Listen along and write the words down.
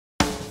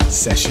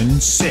Session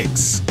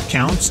 6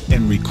 counts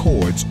and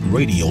records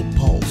radial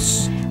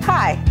pulse.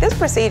 Hi, this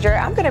procedure,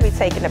 I'm going to be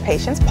taking the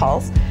patient's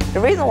pulse. The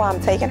reason why I'm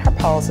taking her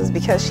pulse is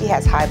because she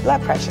has high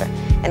blood pressure,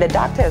 and the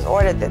doctor has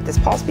ordered that this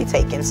pulse be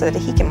taken so that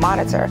he can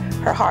monitor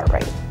her heart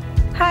rate.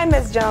 Hi,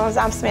 Ms. Jones.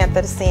 I'm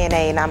Samantha, the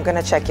CNA, and I'm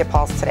going to check your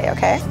pulse today,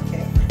 okay?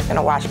 I'm going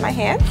to wash my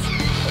hands.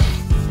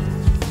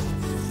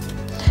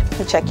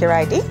 And check your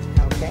ID.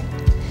 Okay.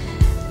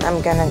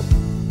 I'm going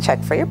to check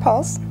for your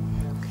pulse.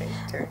 Okay,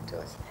 turn to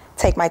us.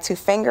 Take my 2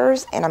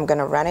 fingers, and I'm going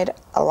to run it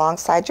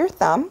alongside your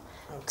thumb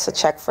to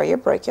check for your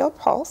brachial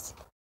pulse.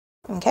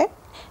 Okay?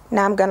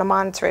 Now I'm going to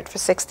monitor it for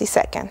 60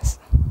 seconds.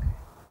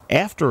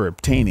 After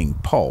obtaining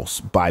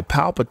pulse by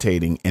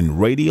palpitating in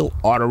radial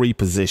artery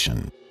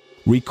position,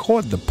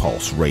 record the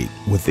pulse rate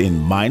within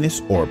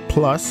minus or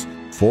plus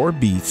 4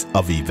 beats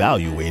of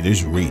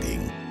evaluator's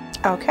reading.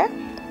 Okay.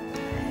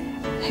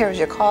 Here's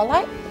your call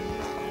light.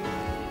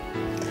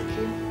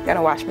 I'm going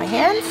to wash my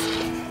hands.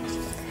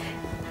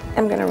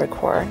 I'm going to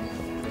record.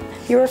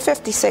 You were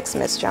 56,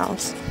 Ms.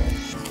 Jones.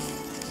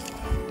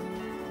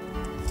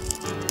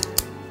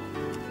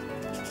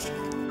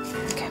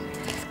 Okay.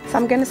 So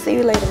I'm going to see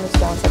you later, Ms.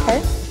 Jones,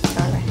 okay?